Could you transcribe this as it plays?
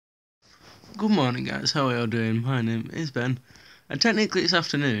Good morning guys, how are you all doing? My name is Ben, and technically it's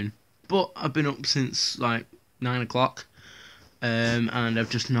afternoon, but I've been up since like 9 o'clock, and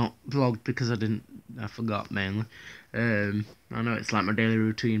I've just not vlogged because I forgot mainly. I know it's like my daily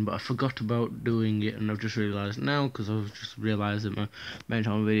routine, but I forgot about doing it, and I've just realised now because I've just realised that my main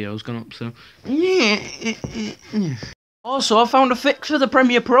channel video has gone up, so yeah. Also, I found a fix for the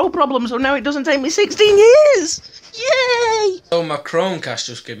Premiere Pro problem, so now it doesn't take me 16 years! Yay! So my Chromecast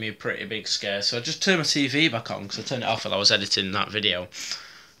just gave me a pretty big scare, so I just turned my TV back on, because I turned it off while I was editing that video,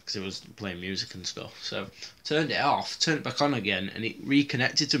 because it was playing music and stuff. So I turned it off, turned it back on again, and it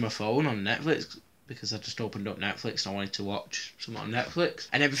reconnected to my phone on Netflix, because I just opened up Netflix and I wanted to watch something on Netflix,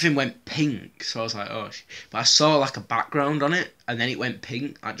 and everything went pink, so I was like, oh shit. But I saw like a background on it, and then it went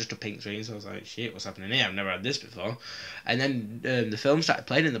pink, like just a pink screen, so I was like, shit, what's happening here? I've never had this before. And then the film started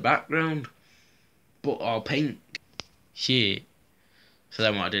playing in the background, but all pink. Shit. So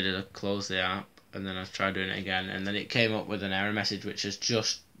then what I did is I closed the app, and then I tried doing it again, and then it came up with an error message, which has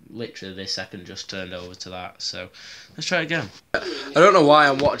just literally this second just turned over to that. So let's try it again. I don't know why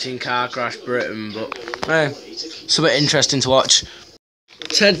I'm watching Car Crash Britain, but hey, it's a bit interesting to watch.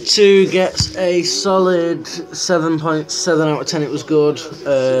 Ted 2 gets a solid 7.7 out of 10. It was good.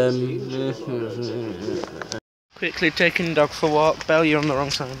 Quickly taking dog for a walk. Belle, you're on the wrong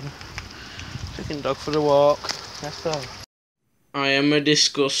side. Taking dog for a walk. Let's go. I am a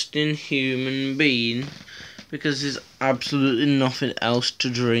disgusting human being because there's absolutely nothing else to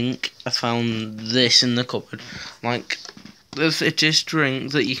drink. I found this in the cupboard, like the fittest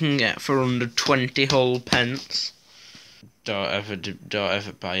drink that you can get for under 20 whole pence. Don't ever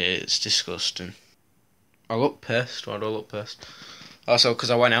buy it. It's disgusting. I look pissed. Why do I look pissed? Also, because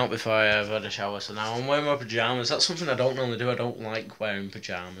I went out before I had a shower, so now I'm wearing my pyjamas. That's something I don't normally do. I don't like wearing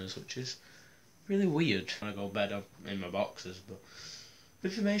pyjamas, which is really weird. When I go to bed, I'm in my boxers, but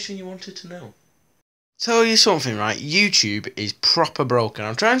information you wanted to know. Tell you something, right? YouTube is proper broken.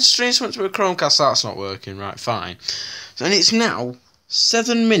 I'm trying to stream something to a Chromecast, that's not working, right? Fine. So, and it's now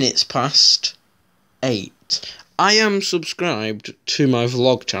 7 minutes past 8. I am subscribed to my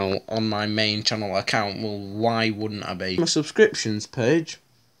vlog channel on my main channel account. Well, why wouldn't I be? My subscriptions page.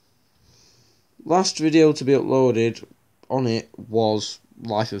 Last video to be uploaded on it was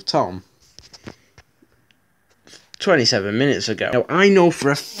Life of Tom. 27 minutes ago. Now, I know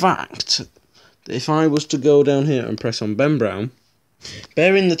for a fact that if I was to go down here and press on Ben Brown,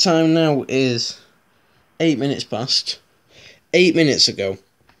 bearing the time now is 8 minutes past, 8 minutes ago,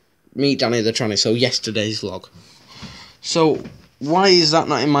 meet Danny the Tranny, so yesterday's vlog. So, why is that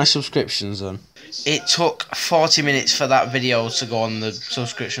not in my subscriptions then? It took 40 minutes for that video to go on the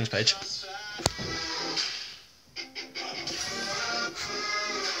subscriptions page.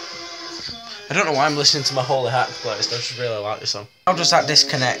 I don't know why I'm listening to my Holy Hacks playlist, I just really like this song. How does that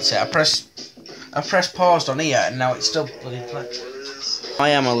disconnect it? I pressed paused on here and now it's still bloody playing. I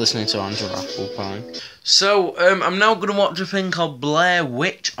am listening to Angela Apple Pie. So, I'm now going to watch a thing called Blair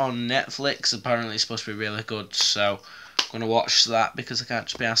Witch on Netflix. Apparently it's supposed to be really good, so I'm going to watch that because I can't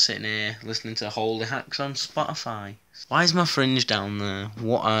just be sitting here listening to Holy Hacks on Spotify. Why is my fringe down there?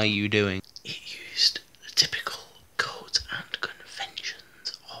 What are you doing? It used the typical codes and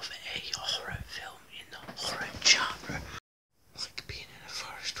conventions of a horror film in the horror genre. Like being in a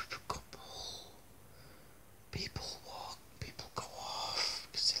forest with a couple. People walk, people go off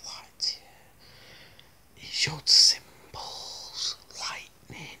because they liked it. It showed symbols,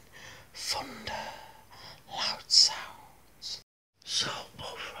 lightning, thunder, loud sounds. So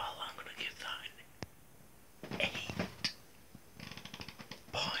overall I'm going to give that an 8.6.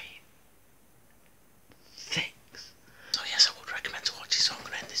 So yes, I would recommend to watch it, so I'm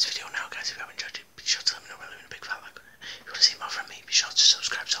going to end this video now guys. If you have enjoyed it, be sure to let me know by leaving a big fat like on it. If you want to see more from me, be sure to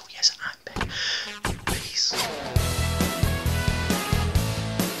subscribe. So yes, I'm back.